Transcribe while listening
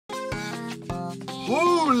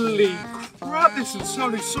Holy crap, this is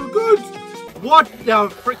sounding so good! What the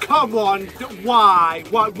frick? Come on! Why?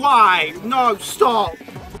 What? Why? No, stop!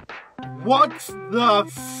 What the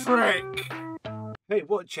frick? Hey,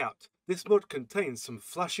 watch out. This mod contains some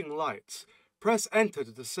flashing lights. Press enter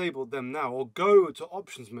to disable them now, or go to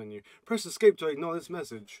options menu. Press escape to ignore this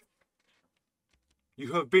message.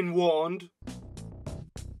 You have been warned.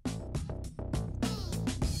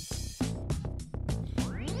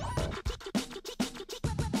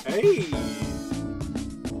 Hey!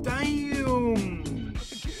 Damn!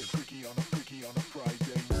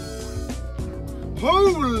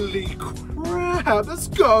 Holy crap! Let's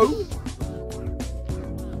go!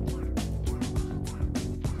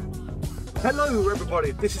 Hello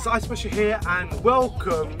everybody, this is Eyesmasher here and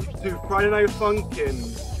welcome to Friday Night Funkin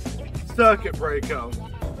Circuit Breaker.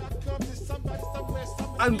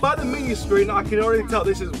 And by the menu screen I can already tell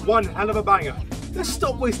this is one hell of a banger. Let's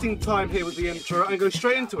stop wasting time here with the intro and go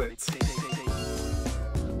straight into it.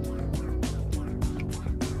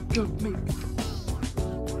 Go me.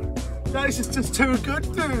 This is just too good,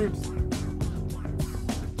 dude.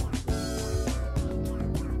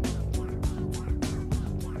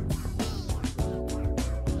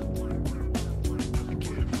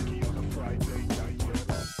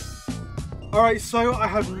 Alright, so I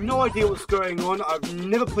have no idea what's going on. I've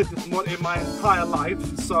never played this mod in my entire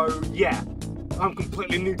life, so yeah, I'm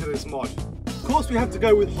completely new to this mod. Of course we have to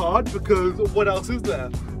go with hard, because what else is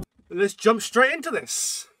there? Let's jump straight into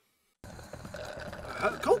this.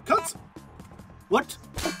 Cool, cut! What?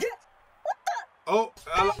 What the? Oh,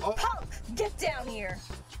 Punk, get down here!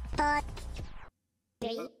 4,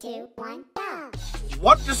 3, 2, 1, go!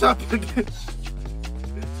 What just happened?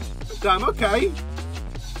 Damn, okay.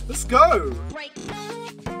 Let's go! Right.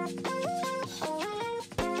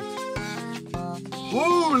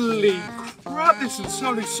 Holy crap, this is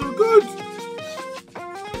sounding so good!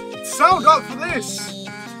 Sound up for this!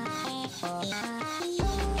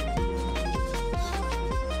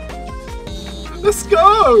 Let's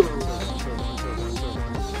go!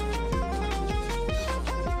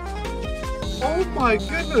 Oh my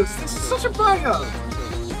goodness, this is such a banger!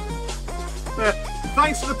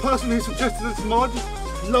 Thanks to the person who suggested this mod.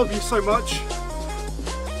 Love you so much.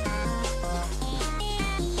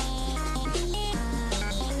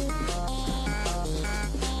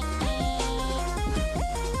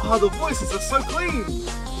 Oh, the voices are so clean.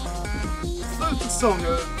 So the song,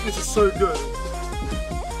 this is so good.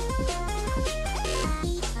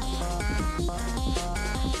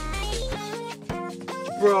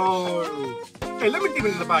 Bro. Hey, let me give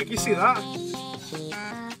it in the bag. You see that?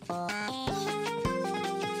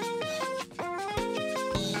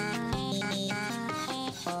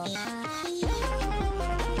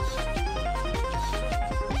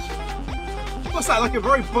 What's that, like a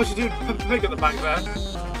very budgeted pig at the back there?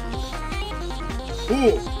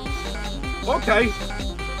 Ooh. Okay.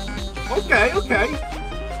 Okay, okay.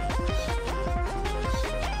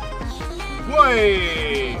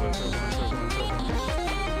 Wait.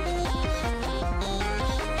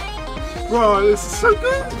 Bro, this is so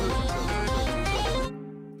good.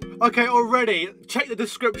 Okay, already, check the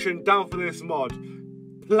description down for this mod.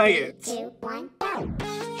 Play it. 3, 2, 1, go!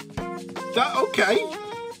 That, okay.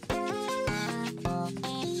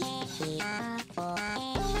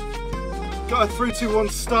 Got a 3, 2, 1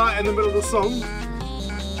 start in the middle of the song.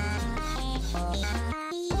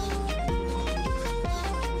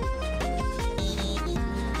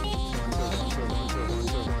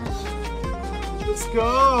 Let's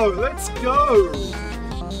go! Let's go!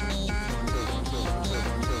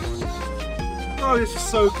 Oh, this is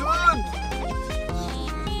so good!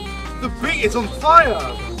 The beat is on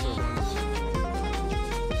fire!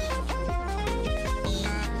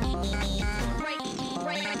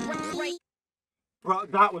 Bro,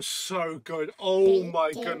 that was so good. Oh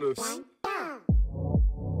my goodness. 1, go!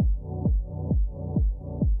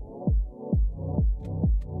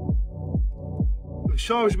 I'm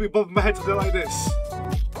sure I should be bobbing my head to do it like this.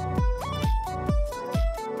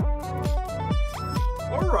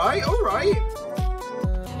 Alright, alright.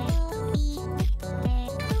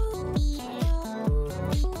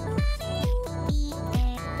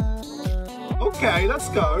 Okay, let's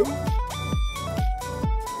go.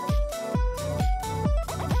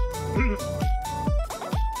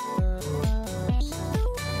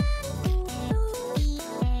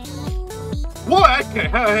 What? Okay,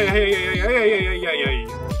 hey.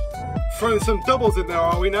 Throwing some doubles in there,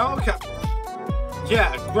 are we now? Okay.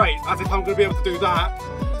 Yeah, great. I think I'm going to be able to do that.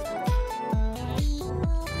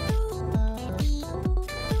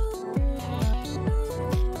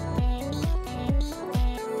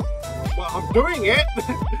 Well, I'm doing it.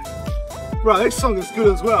 Right, this song is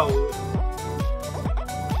good as well.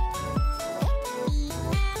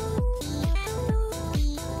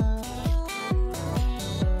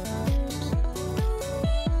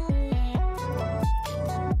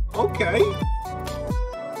 Okay.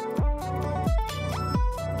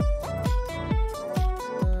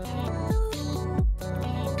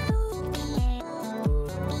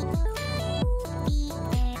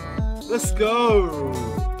 Let's go.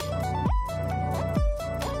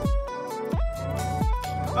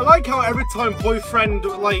 I like how every time boyfriend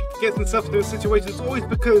like gets himself into a situation, it's always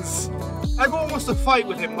because everyone wants to fight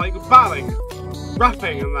with him, like battling,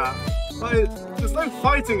 rapping and that. Like, there's no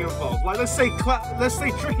fighting involved. Like, let's say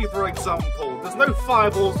Tricky, for example. There's no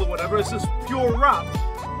fireballs or whatever. It's just pure rap.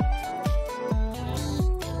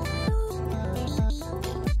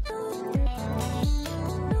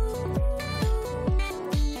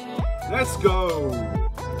 Let's go.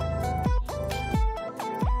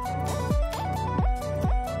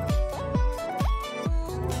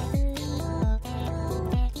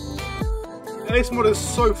 And this mod is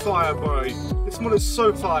so fire, bro. This mod is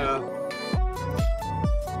so fire.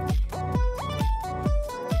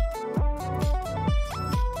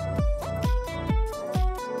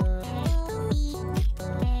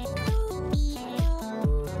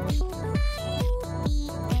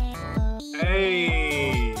 Hey.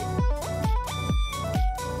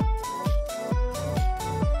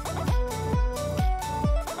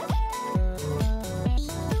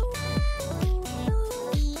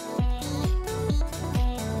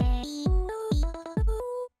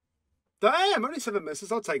 Damn, only 7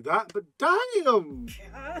 misses, I'll take that, but damn!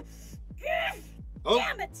 Oh.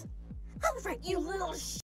 Damn it! All right, you little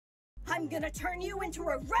I'm gonna turn you into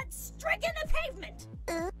a red streak in the pavement!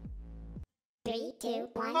 3, 2,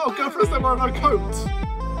 1. Oh, go first time wearing my coat!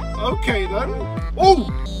 Okay then. Oh!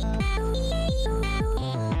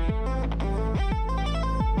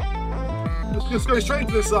 Let's go straight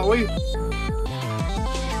into this, are we?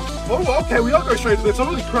 Oh, okay, we are going straight into this.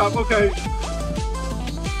 Holy crap, okay.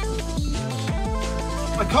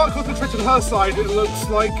 I can't concentrate on her side, it looks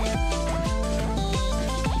like.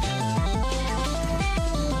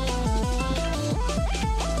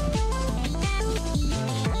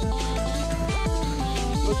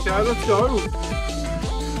 Okay, let's go.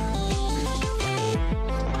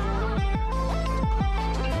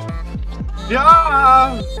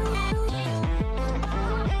 Yeah!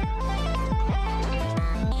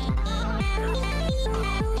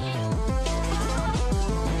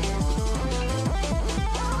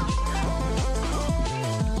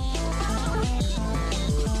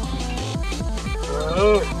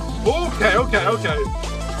 Okay.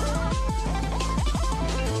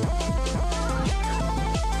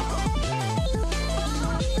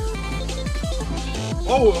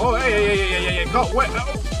 Oh, hey, go, wait,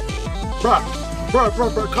 Bruh,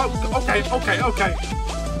 okay.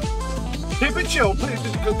 Keep it chill, please,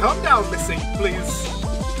 calm down, Missy, please.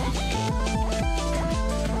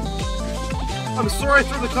 I'm sorry I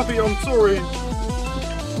threw the coffee, I'm sorry.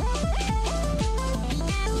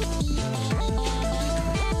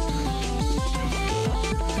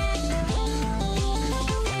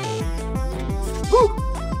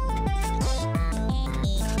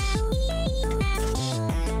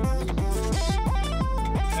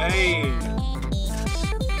 Hey.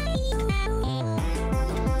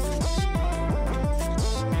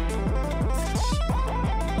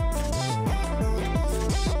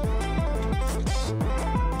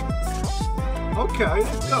 Okay,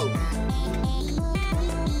 let's go.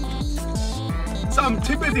 So I'm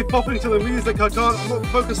too busy popping to the music, I'm not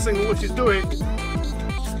focusing on what she's doing.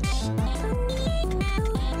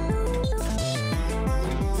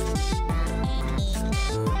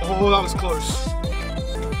 Oh, that was close.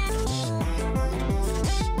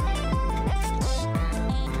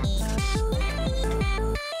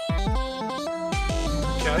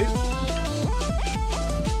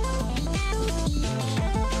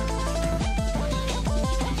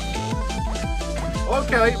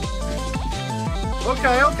 Okay.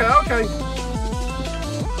 Okay.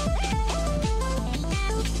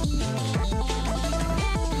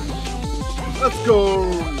 Let's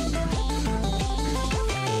go.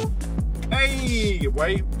 Hey,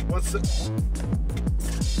 wait, what's it?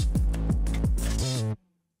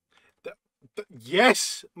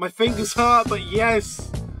 Yes, my fingers hurt, but yes.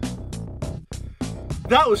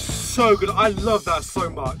 That was so good. I love that so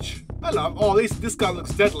much. Hello. Oh, this guy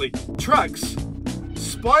looks deadly. Tracks,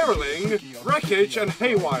 spiraling, wreckage, and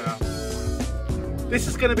haywire. This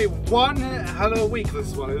is gonna be one hell of a week.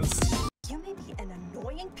 This one is. You may be an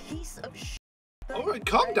annoying piece of shit. Alright,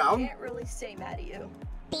 calm down. I can't really stay mad at you.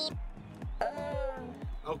 Beep.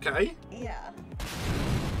 Okay. Yeah.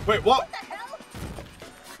 Wait, what? What the hell?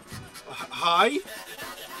 Hi?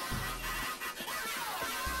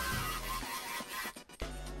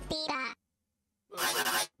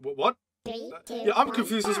 What? 3, 2, Yeah, I'm 1,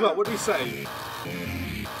 confused as well. What did he say?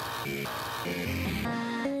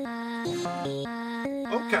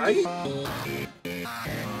 Okay.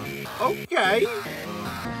 Okay.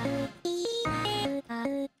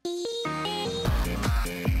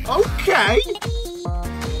 Okay.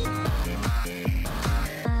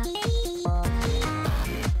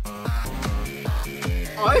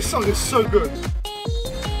 Oh, this song is so good.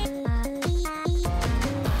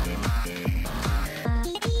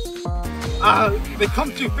 They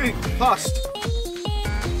come too big, fast.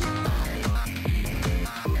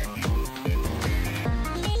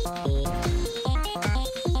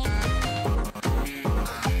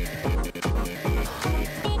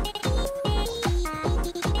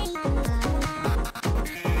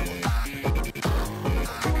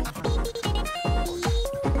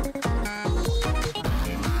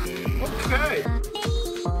 Okay.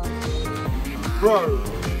 Bro.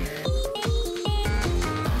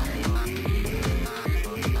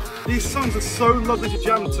 These songs are so lovely to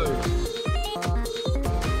jam to.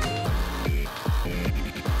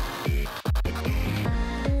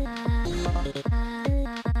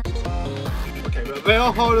 Okay, but they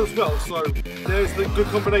are hard as well, so there's the good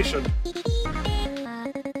combination.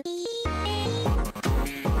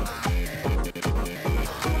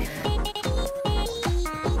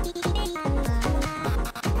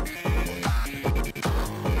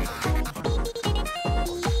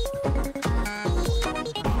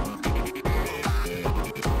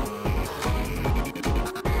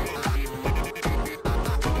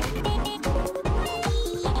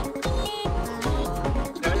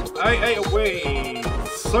 Hey, wait!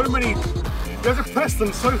 So many. You have to press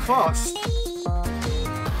them so fast.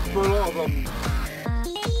 For a lot of them.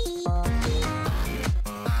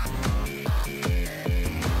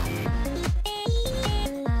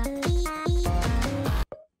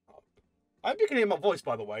 I hope you can hear my voice,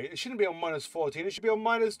 by the way. It shouldn't be on -14, it should be on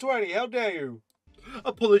 -20. How dare you?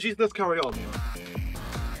 Apologies, let's carry on.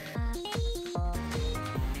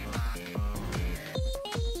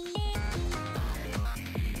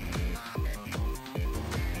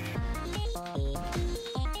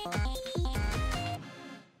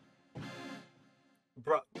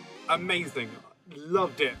 Bruh, amazing.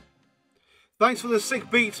 Loved it. Thanks for the sick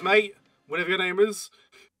beats, mate. Whatever your name is.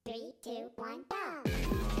 3, 2, 1, go.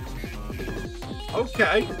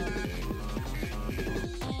 Okay.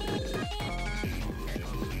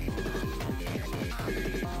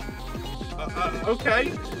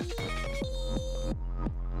 Okay.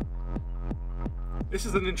 This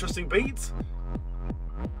is an interesting beat.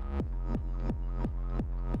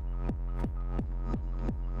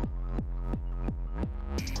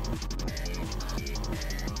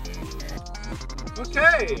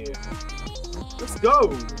 Okay, let's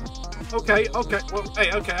go. Okay, well,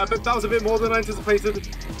 hey, okay, I bet that was a bit more than I anticipated.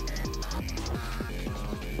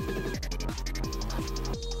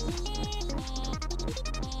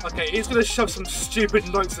 Okay, he's gonna shove some stupid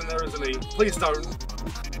notes in there, isn't he? Please don't.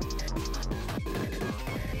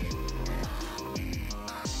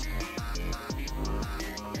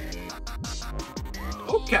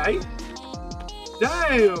 Okay.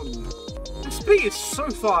 Damn! This beat is so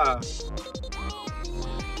fire.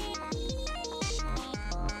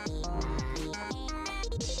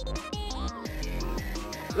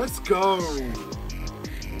 Let's go.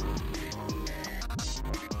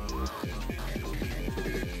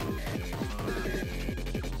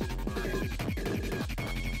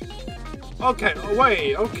 Okay,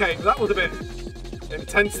 wait, okay, that was a bit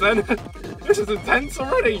intense then. This is intense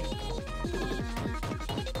already.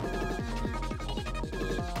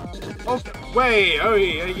 Okay, wait, oh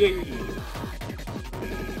yeah.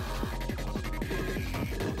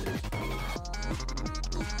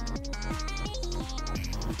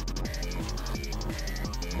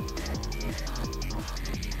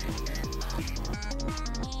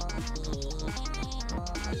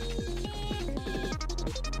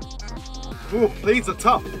 Ooh, these are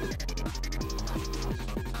tough.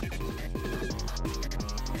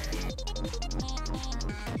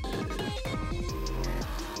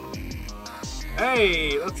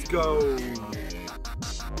 Hey, let's go.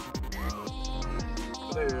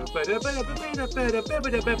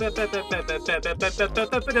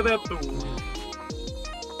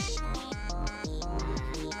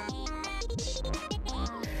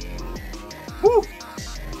 Woo!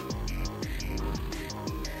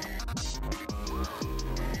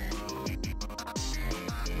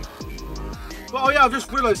 Oh yeah, I've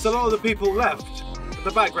just realised a lot of the people left.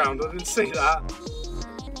 the background. I didn't see that.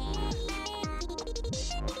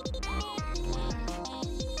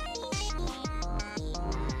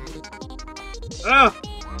 Ah!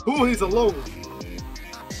 Oh, he's alone.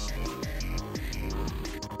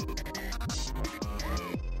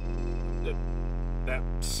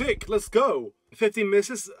 Sick, let's go. 15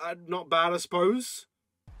 misses, not bad, I suppose.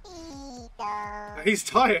 He's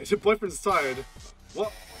tired. Your boyfriend's tired.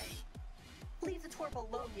 What? Leave the twerp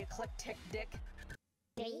alone, you click tick dick.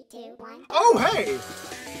 3, 2, 1. Oh, hey!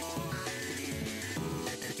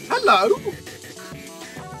 Hello!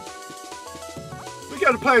 We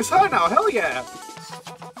gotta play as her now, hell yeah!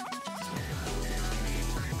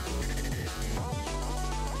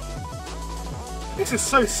 This is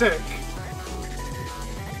so sick.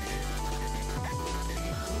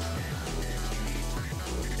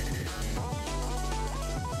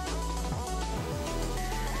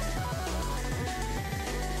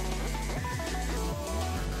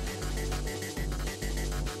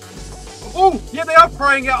 Oh, yeah, they are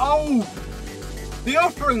throwing it. Oh, they are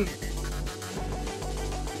throwing.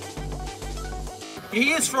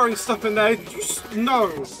 He is throwing stuff in there. No.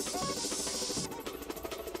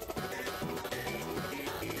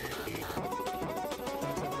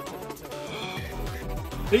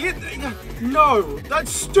 He is, no, that's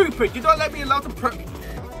stupid. You don't let me allow to prep.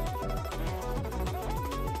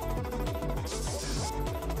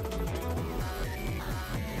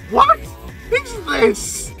 What is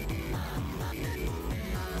this?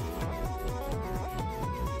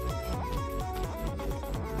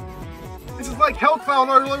 This is like Hellbound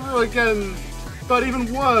all over again, but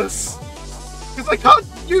even worse. Because I can't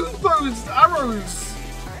use those arrows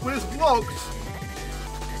when it's blocked.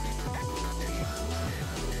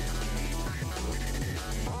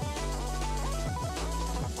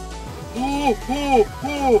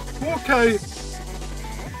 Okay.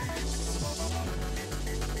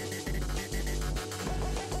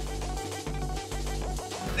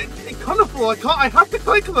 It's colourful, I have to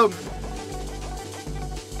click them.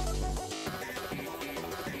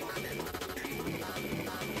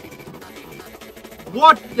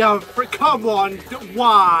 What the frick? Come on,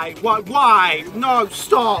 why? Why? No,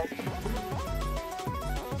 stop.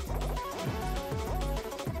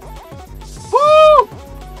 Woo!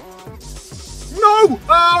 No!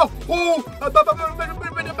 Oh! Oh!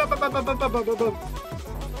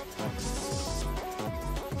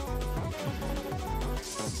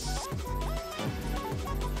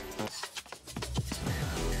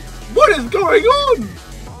 What is going on?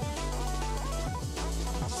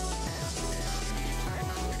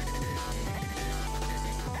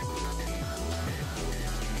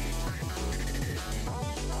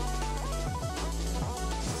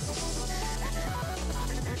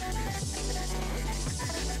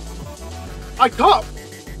 I can't!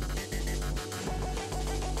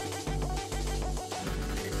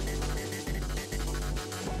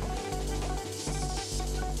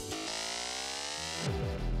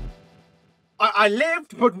 I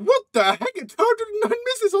lived, but what the heck? It's 109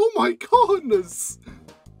 misses! Oh my goodness!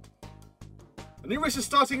 A new race is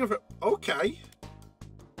starting in... Okay.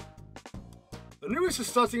 A new race is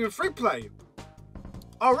starting in free play.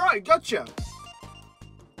 Alright, gotcha.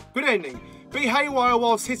 Good ending. Be haywire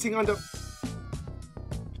whilst hitting under...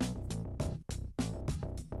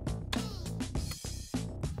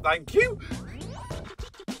 Thank you.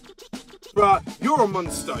 Bruh, you're a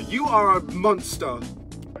monster. You are a monster.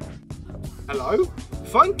 Hello?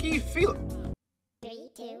 Funky feel... 3,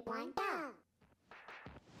 2, 1, go.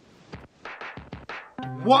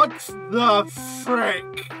 What the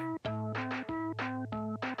frick?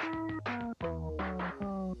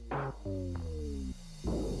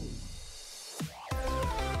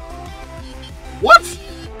 What?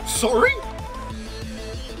 Sorry?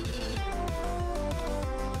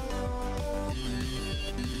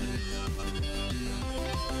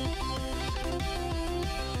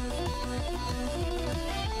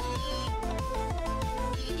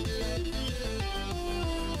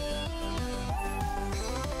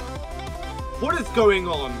 What is going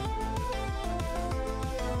on?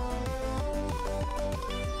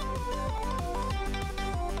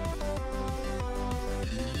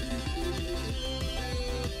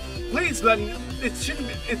 Please, then, it shouldn't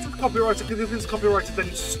be, it's not copyrighted, because if it's copyrighted, then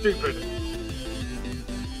it's stupid.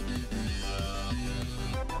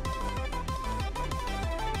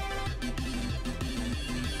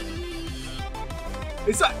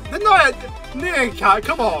 Is that, no, cat,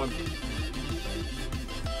 come on.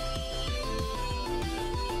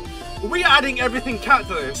 Are we adding everything cat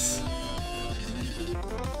to this?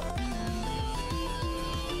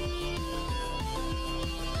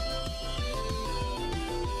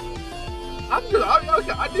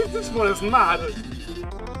 This one is mad.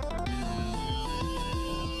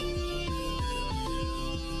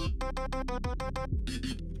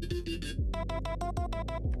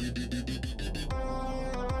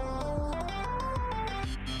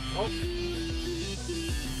 Oh.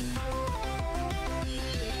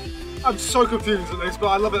 I'm so confused at this, but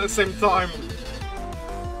I love it at the same time.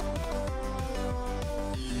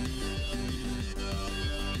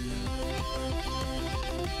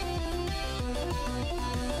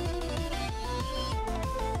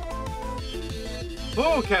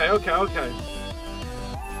 Okay.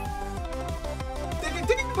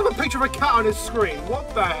 Did he put a picture of a cat on his screen?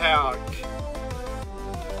 What the heck?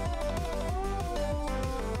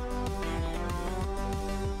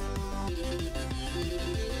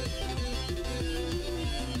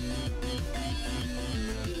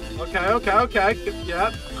 Okay.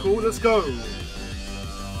 Yeah, cool, let's go.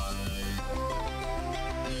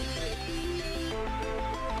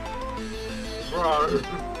 Bro.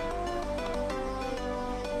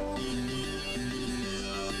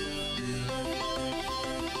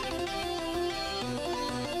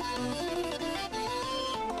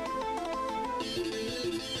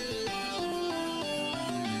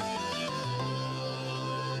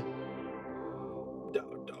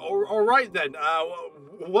 All right then.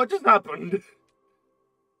 What just happened?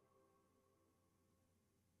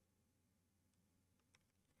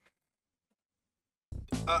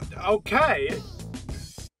 Okay.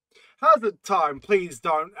 How's the time? Please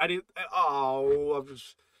don't edit. Oh, I'm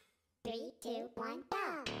just. 3, 2, 1,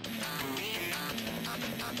 go.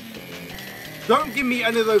 Don't give me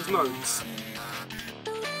any of those notes.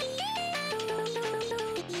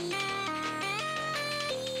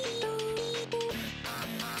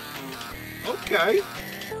 Okay.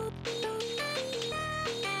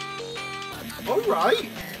 Alright.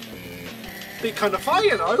 Be kind of fun,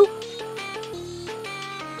 you know.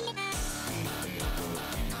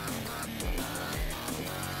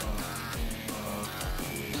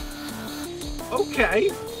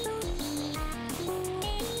 Okay.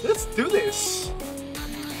 Let's do this.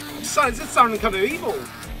 It's sounding kind of evil.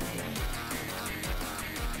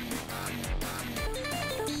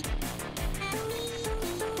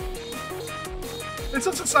 It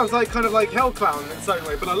also sounds like kind of like Hell Clown in its own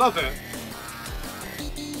way, but I love it.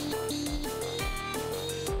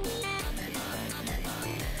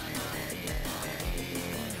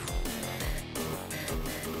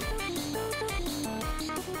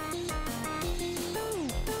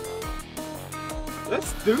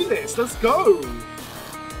 Let's do this. Let's go.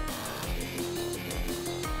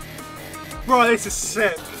 Bro, this is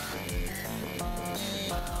sick.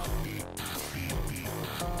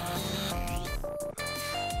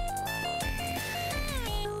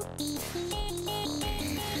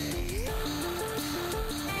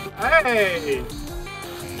 Hey!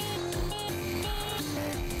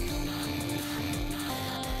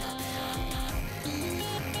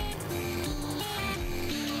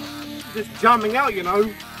 Just jamming out, you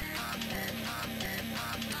know.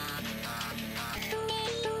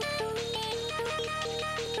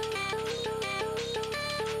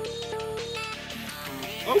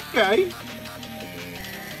 Okay.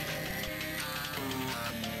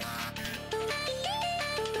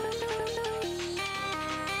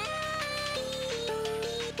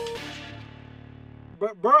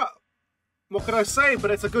 Bruh, what can I say?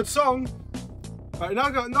 But it's a good song. Right, now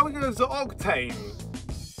we go to Octane.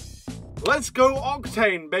 Let's go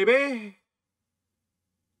Octane, baby.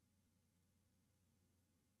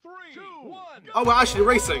 3, 2, 1, go. Oh, we're actually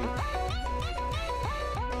racing.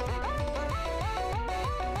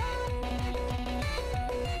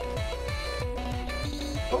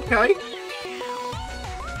 Okay.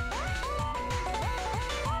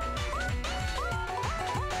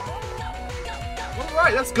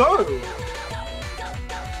 Alright, let's go.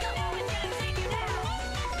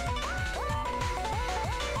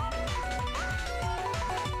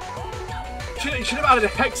 Should have added a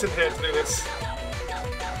hex in here to do this.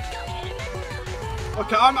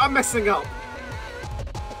 Okay, I'm messing up.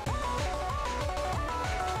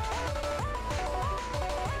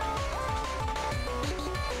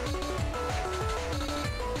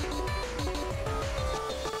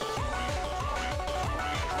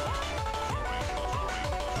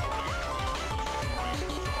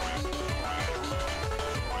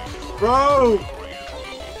 Bro!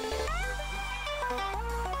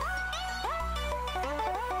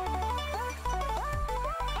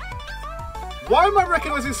 Why am I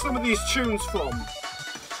recognizing some of these tunes from?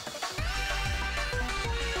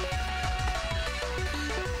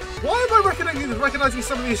 Why am I recognizing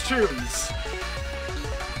some of these tunes?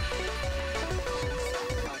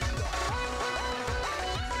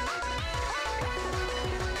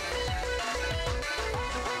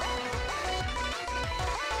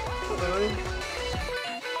 really?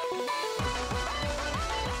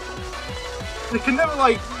 You can never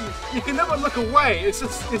like, you can never look away. It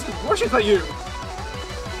just rushes at you.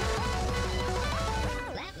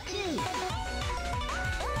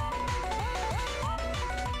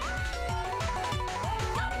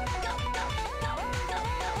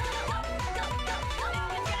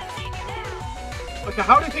 Okay,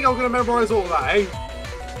 how do you think I'm gonna memorize all that, eh?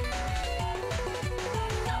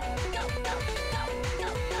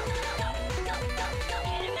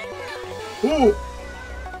 Ooh!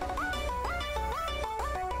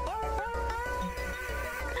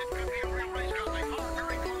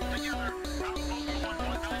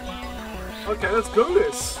 Okay, let's go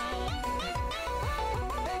this.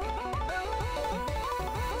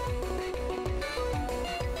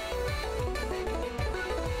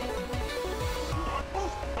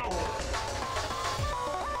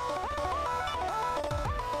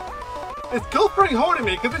 It's girlfriend holding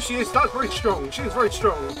me because she is. That's very strong. She is very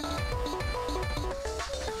strong.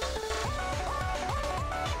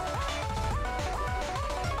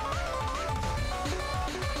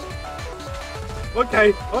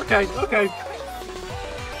 Okay, okay, okay.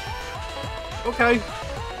 Okay,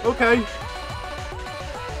 okay.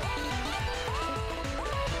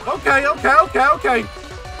 Okay, okay, okay, okay.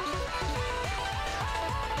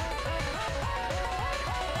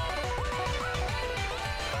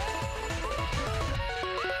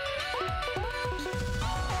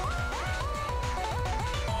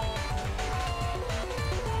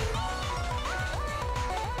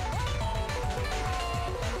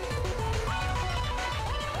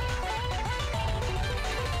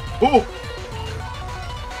 Oh!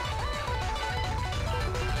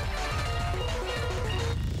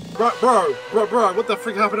 Bro, what the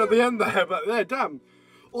freak happened at the end there? But there, damn.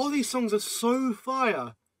 All these songs are so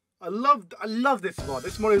fire. I love this mod.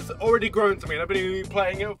 This mod has already grown to me and I've been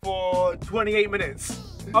playing it for 28 minutes.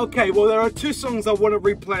 Okay, well there are two songs I want to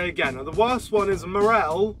replay again. The last one is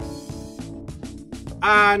Morale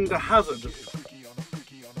and Hazard.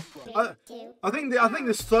 I think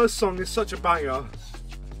this first song is such a banger.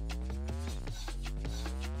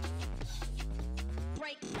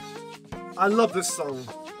 I love this song.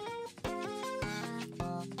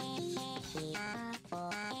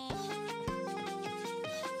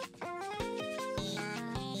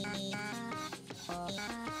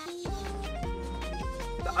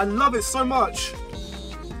 I love it so much.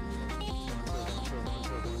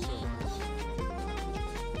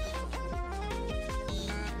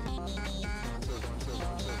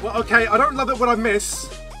 Well, okay, I don't love it when I miss.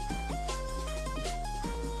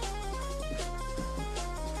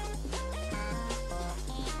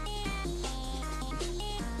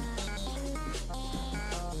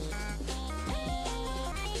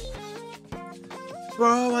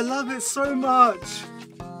 Bro, I love it so much.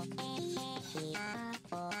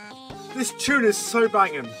 This tune is so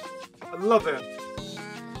banging. I love it.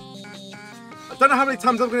 I don't know how many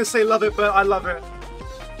times I'm going to say love it, but I love it.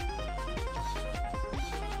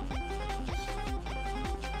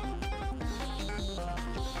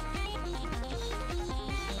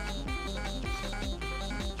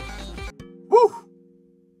 Woo!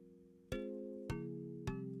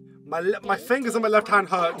 My fingers on my left hand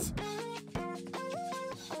hurt.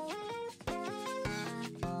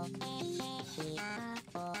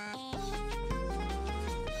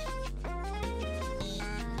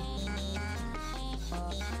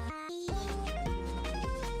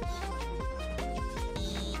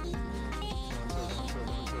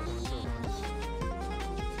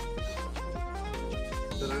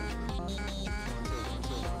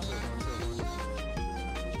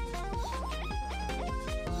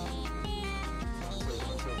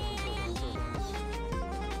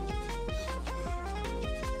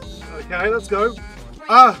 Okay, let's go.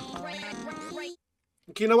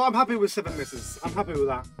 You know what? I'm happy with 7 misses. I'm happy with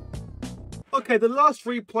that. Okay, the last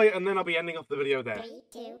replay and then I'll be ending off the video there. 3,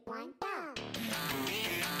 2, 1, go!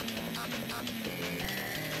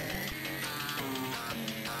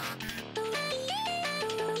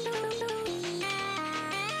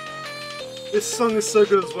 This song is so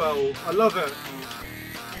good as well. I love it.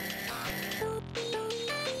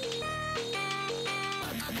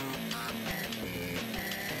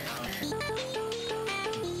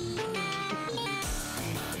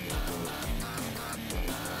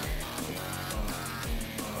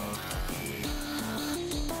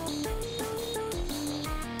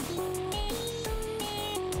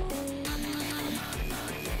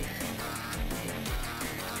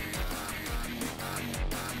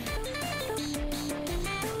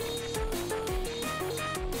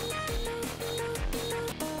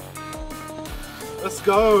 Let's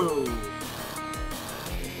go!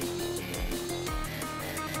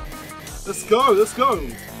 Let's go, let's go.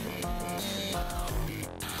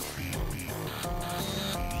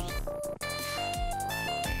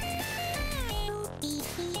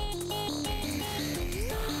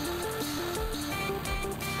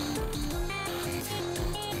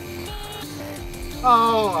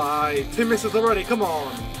 Alright, 2 misses already, come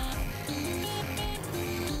on.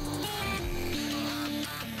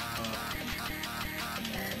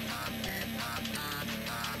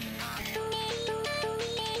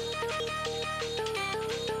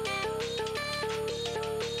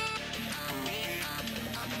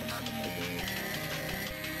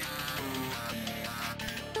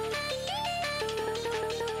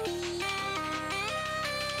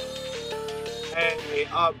 Hey,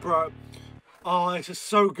 bro. Oh, this is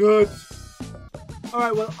so good.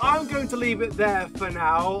 Alright, well, I'm going to leave it there for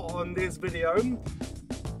now on this video.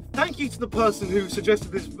 Thank you to the person who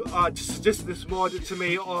suggested this mod to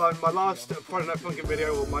me on my last Friday Night Funkin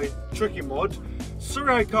video, or my tricky mod.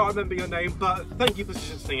 Sorry I can't remember your name, but thank you for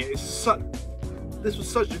suggesting it. This was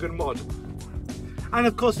such a good mod. And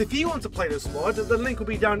of course, if you want to play this mod, the link will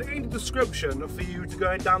be down in the description for you to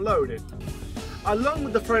go and download it. Along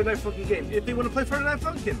with the Friday Night Funkin' game, if you want to play Friday Night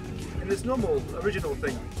Funkin' in this normal, original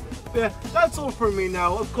thing. But yeah, that's all from me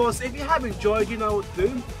now. Of course, if you have enjoyed, you know what to do.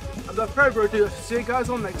 And without further ado, I'll see you guys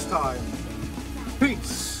on next time.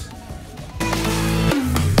 Peace!